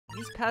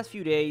these past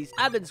few days,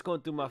 I've been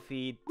scrolling through my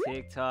feed,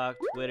 TikTok,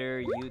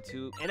 Twitter,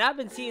 YouTube, and I've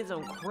been seeing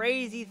some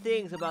crazy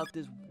things about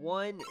this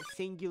one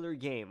singular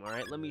game. All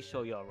right, let me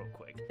show y'all real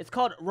quick. It's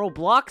called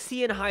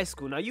Robloxian High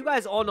School. Now, you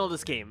guys all know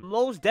this game.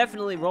 Most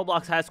definitely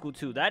Roblox High School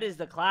 2. That is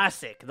the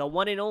classic, the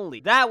one and only.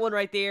 That one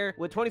right there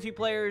with 23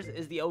 players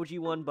is the OG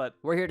one, but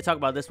we're here to talk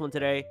about this one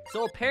today.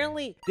 So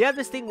apparently, they have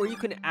this thing where you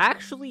can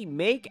actually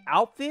make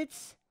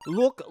outfits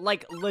look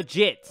like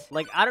legit.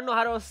 Like, I don't know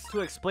how else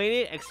to explain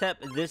it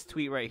except this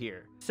tweet right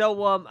here. So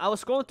I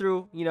was scrolling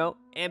through, you know,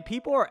 and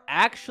people are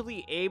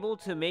actually able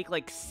to make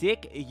like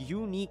sick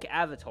unique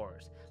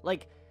avatars.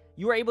 Like,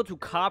 you are able to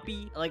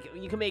copy, like,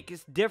 you can make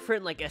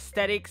different, like,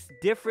 aesthetics,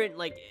 different,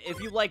 like,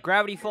 if you like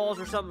Gravity Falls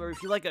or something, or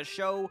if you like a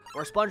show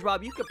or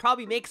SpongeBob, you could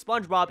probably make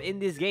SpongeBob in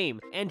this game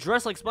and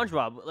dress like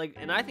SpongeBob. Like,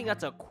 and I think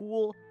that's a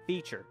cool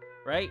feature.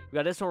 Right? We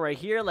got this one right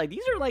here. Like,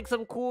 these are like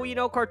some cool, you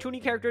know,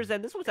 cartoony characters,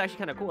 and this one's actually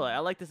kind of cool. Like, I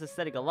like this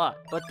aesthetic a lot.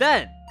 But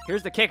then,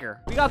 here's the kicker.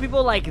 We got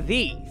people like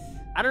these.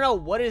 I don't know,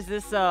 what is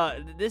this?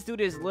 This dude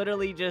is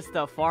literally just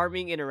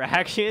farming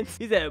interactions.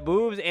 He said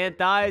boobs and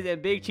thighs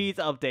and big cheese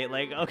update.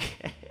 Like,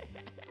 okay.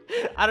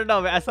 I don't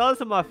know, man. I saw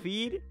this on my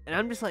feed, and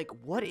I'm just like,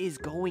 what is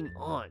going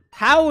on?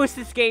 How is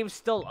this game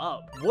still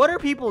up? What are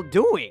people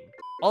doing?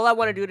 All I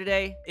want to do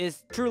today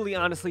is truly,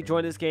 honestly,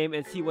 join this game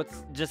and see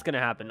what's just going to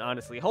happen,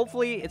 honestly.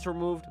 Hopefully, it's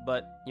removed,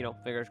 but, you know,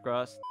 fingers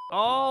crossed.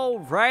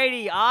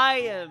 Alrighty, I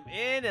am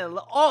in and...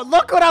 Oh,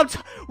 look what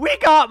we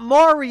got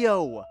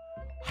Mario!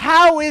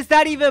 How is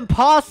that even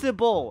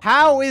possible?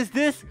 How is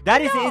this?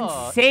 That is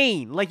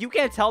insane. Like, you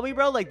can't tell me,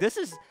 bro. Like,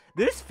 this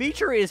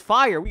feature is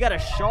fire. We got a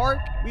shark.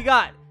 We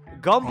got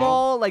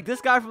Gumball. Like, this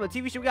guy from the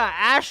TV show. We got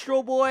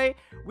Astro Boy.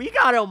 We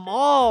got them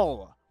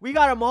all. We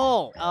got them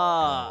all.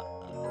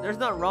 There's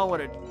nothing wrong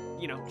with a,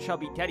 you know,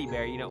 chubby teddy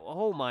bear, you know.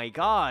 Oh my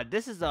god,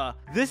 this is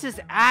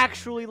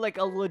actually like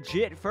a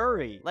legit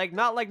furry. Like,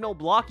 not like no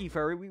blocky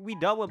furry. We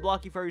done with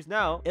blocky furries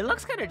now. It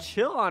looks kind of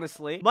chill,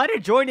 honestly. Might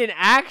have joined an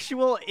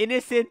actual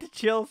innocent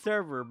chill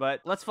server,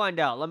 but let's find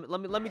out.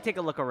 Let me take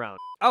a look around.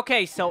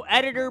 Okay, so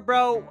editor,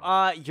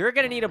 bro, you're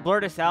gonna need to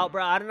blur this out,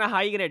 bro. I don't know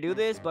how you're gonna do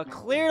this, but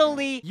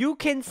clearly you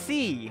can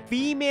see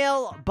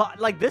female, but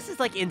like, this is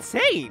like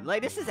insane.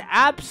 Like, this is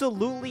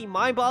absolutely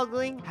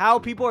mind-boggling how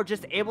people are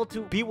just able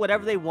to be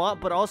whatever they want,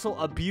 but also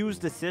abuse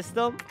the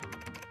system.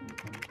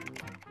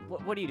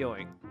 What are you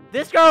doing?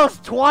 This girl's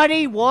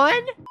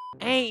 21?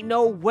 Ain't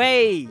no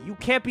way. You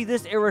can't be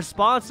this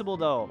irresponsible,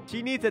 though.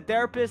 She needs a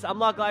therapist. I'm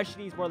not glad she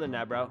needs more than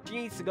that, bro. She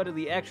needs to go to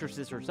the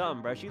Exorcist or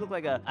something, bro. She looked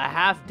like a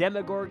half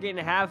Demogorgon,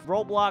 half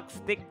Roblox,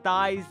 thick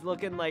thighs,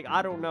 looking like,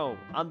 I don't know.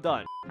 I'm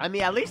done. I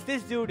mean, at least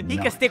this dude, he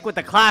can stick with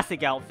the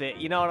classic outfit.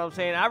 You know what I'm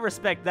saying? I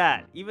respect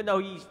that. Even though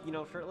he's, you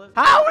know, shirtless.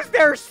 How is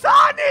there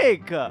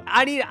Sonic?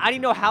 I need to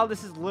know how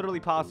this is literally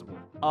possible.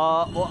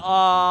 Yep.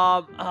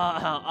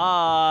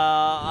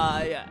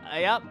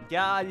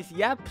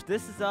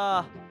 This is,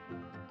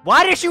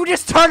 Why did you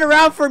just turn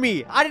around for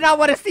me? I did not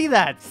want to see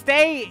that.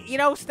 Stay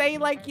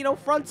like, you know,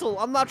 frontal.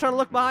 I'm not trying to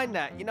look behind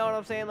that. You know what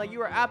I'm saying? Like,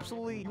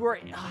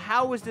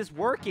 how is this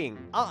working?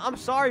 I'm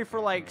sorry for,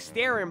 like,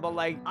 staring, but,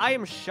 like, I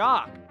am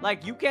shocked.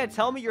 Like, you can't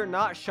tell me you're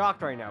not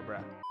shocked right now, bro.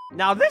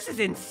 Now, this is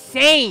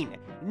insane.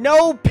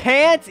 No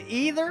pants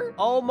either?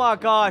 Oh my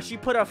gosh, she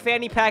put a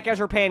fanny pack as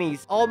her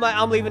panties. Oh my,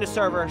 I'm leaving the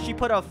server. She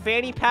put a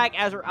fanny pack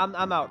as her,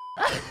 I'm out.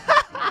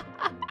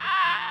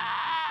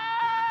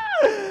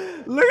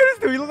 Look at this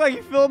dude. He look like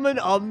he's filming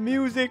a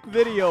music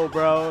video,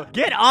 bro.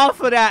 Get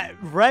off of that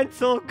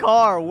rental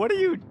car. What are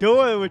you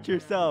doing with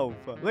yourself?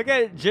 Look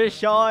at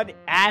Jashawn,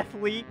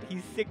 athlete.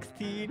 He's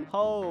 16.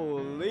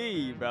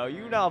 Holy, bro.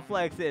 You not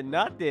flexing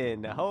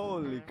nothing.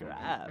 Holy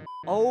crap.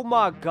 Oh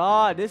my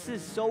god. This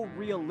is so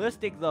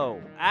realistic,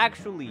 though.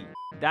 Actually.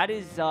 That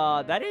is,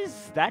 I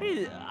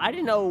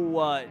didn't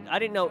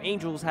know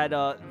angels had,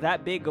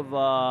 that big of,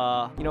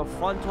 you know,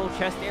 frontal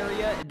chest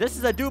area. This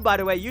is a dude, by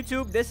the way,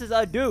 YouTube. This is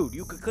a dude.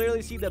 You could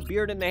clearly see the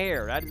beard and the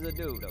hair. That is a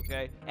dude,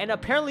 okay? And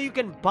apparently you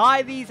can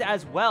buy these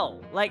as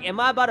well. Like, am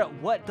I about to,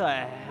 what the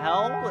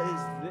hell is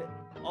this?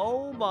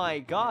 Oh my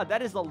god,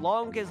 that is the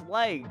longest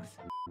legs.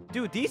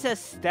 Dude, these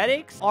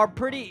aesthetics are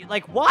pretty,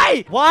 like,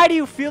 why? Why do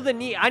you feel the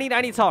need? I need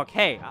to talk.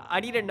 Hey,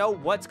 I need to know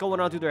what's going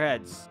on through their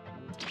heads.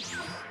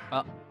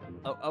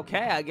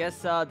 Okay, I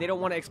guess they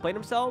don't want to explain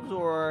themselves,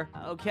 or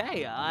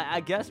okay, I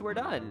guess we're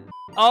done.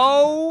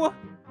 Oh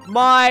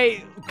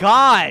my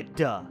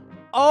god.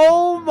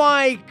 Oh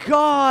my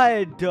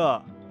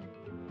god.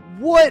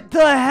 What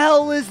the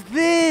hell is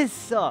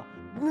this?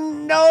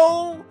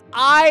 No,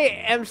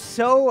 I am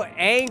so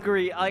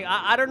angry. Like,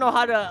 I don't know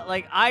how to,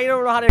 like, I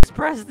don't know how to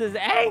express this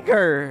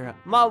anger.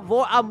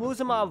 I'm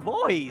losing my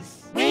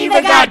voice. We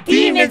even got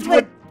demons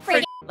with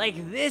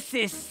like, this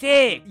is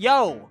sick.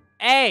 Yo,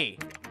 hey.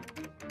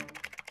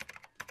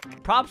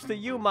 Props to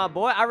you, my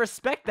boy. I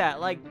respect that.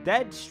 Like,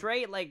 dead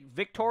straight, like,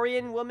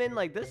 Victorian woman.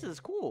 Like, this is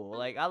cool.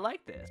 Like, I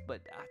like this. But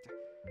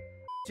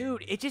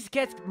Dude, it just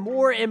gets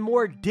more and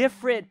more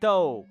different,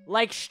 though.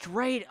 Like,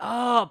 straight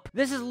up.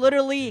 This is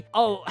literally,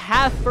 oh,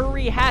 half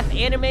furry, half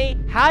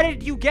anime. How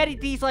did you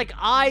get these, like,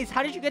 eyes?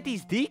 How did you get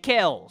these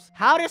decals?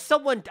 How does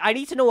someone... I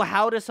need to know,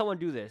 how does someone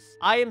do this?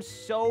 I am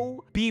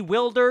so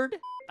bewildered.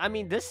 I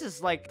mean, this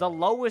is, like, the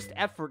lowest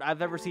effort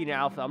I've ever seen in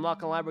Alpha. I'm not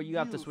gonna lie, bro. You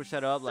have to switch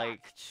that up.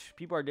 Like,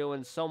 people are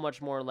doing so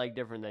much more, like,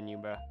 different than you,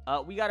 bro.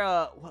 We got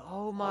a...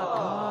 Oh, my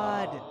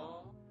God.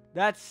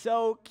 That's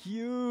so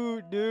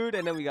cute, dude.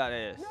 And then we got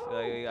this.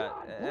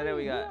 And then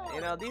we got, you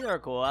know, these are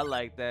cool. I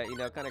like that, you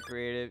know, kind of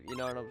creative. You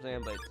know what I'm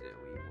saying? But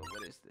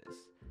what is this?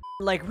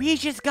 Like, we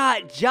just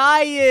got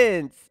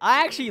giants.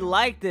 I actually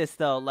like this,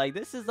 though. Like,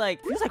 this is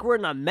like, feels like we're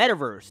in a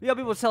metaverse. We got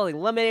people selling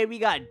lemonade. We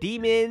got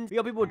demons. We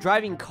got people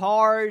driving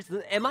cars.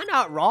 Am I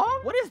not wrong?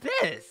 What is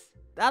this?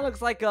 That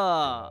looks like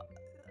a...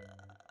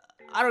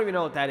 I don't even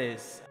know what that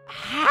is.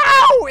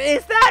 How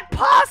is that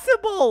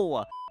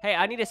possible? Hey,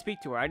 I need to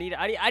speak to her. I need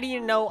to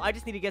know. I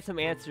just need to get some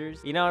answers.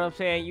 You know what I'm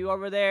saying? You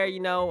over there,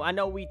 you know, I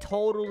know we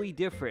totally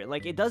different.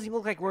 Like, it doesn't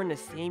look like we're in the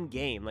same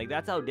game. Like,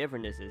 that's how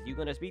different this is. You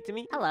gonna speak to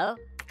me? Hello.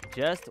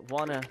 Just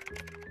wanna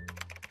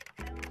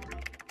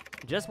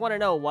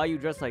know why you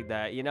dress like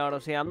that. You know what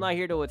I'm saying? I'm not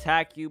here to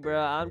attack you, bro.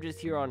 I'm just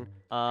here on,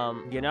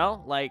 you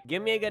know, like,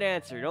 give me a good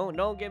answer.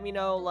 Don't give me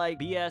no, like,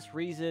 BS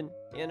reason,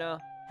 you know?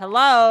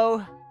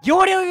 Hello?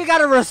 You don't even got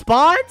a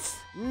response?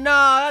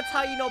 Nah, that's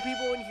how you know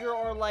people in here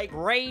are like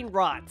brain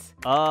rot.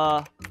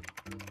 Why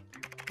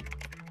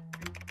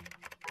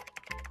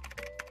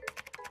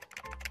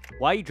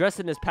are you dressed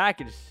in this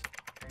package?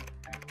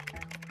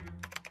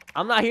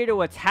 I'm not here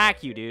to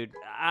attack you, dude.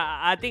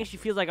 I think she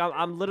feels like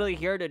I'm literally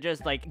here to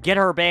just like get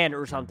her banned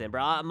or something,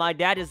 bro. My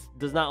dad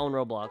does not own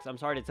Roblox. I'm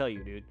sorry to tell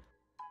you, dude.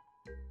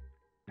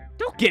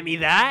 Don't give me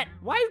that.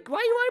 Why you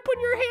want to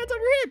put your hands on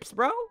your hips,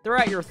 bro? They're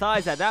at your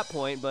thighs at that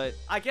point, but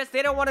I guess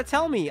they don't want to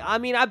tell me. I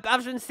mean, I've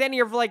been standing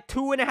here for like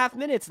 2.5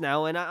 minutes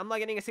now, and I'm not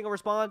getting a single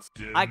response.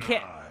 Denied. I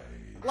can't.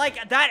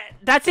 Like,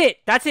 that's it.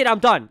 That's it. I'm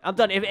done. I'm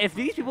done. If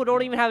these people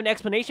don't even have an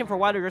explanation for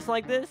why they're dressed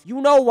like this, you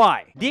know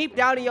why. Deep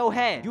down in your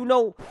head, you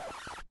know.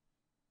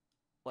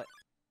 What?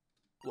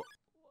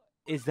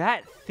 Is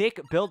that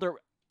thick builder?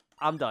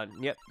 I'm done.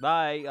 Yep.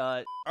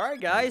 Bye.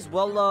 Alright guys,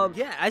 well,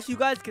 yeah, as you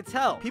guys can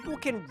tell, people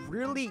can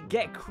really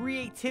get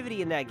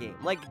creativity in that game.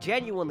 Like,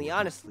 genuinely,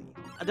 honestly.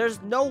 There's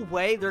no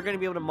way they're gonna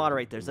be able to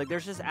moderate this. Like,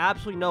 there's just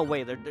absolutely no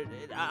way.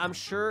 I'm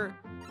sure,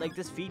 like,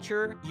 this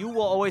feature, you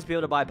will always be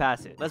able to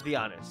bypass it. Let's be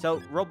honest. So,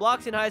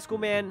 Robloxian High School,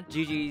 man,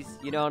 GG's.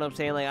 You know what I'm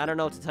saying? Like, I don't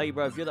know what to tell you,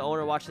 bro. If you're the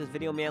owner watching this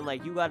video, man,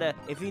 like, you gotta,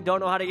 if you don't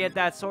know how to get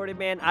that sorted,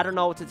 man, I don't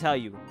know what to tell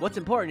you. What's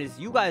important is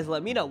you guys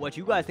let me know what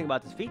you guys think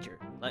about this feature.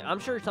 Like, I'm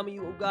sure some of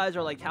you guys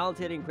are, like,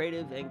 talented and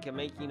creative and can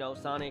make, you know,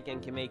 Sonic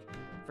and can make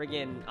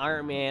friggin'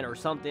 Iron Man or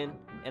something.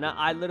 And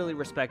I literally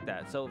respect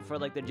that. So, for,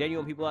 like, the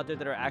genuine people out there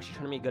that are actually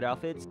trying to make good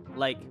outfits,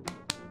 like,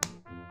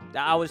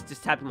 I was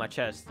just tapping my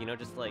chest, you know,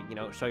 just, like, you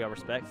know, show y'all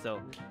respect. So,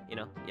 you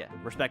know, yeah,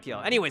 respect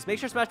y'all. Anyways, make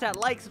sure to smash that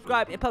like,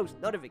 subscribe, and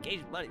post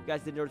notification button if you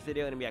guys did enjoy this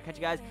video. And I'll catch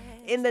you guys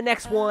in the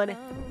next one.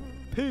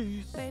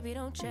 Peace. Baby,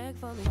 don't check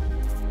for me.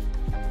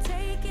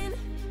 Taking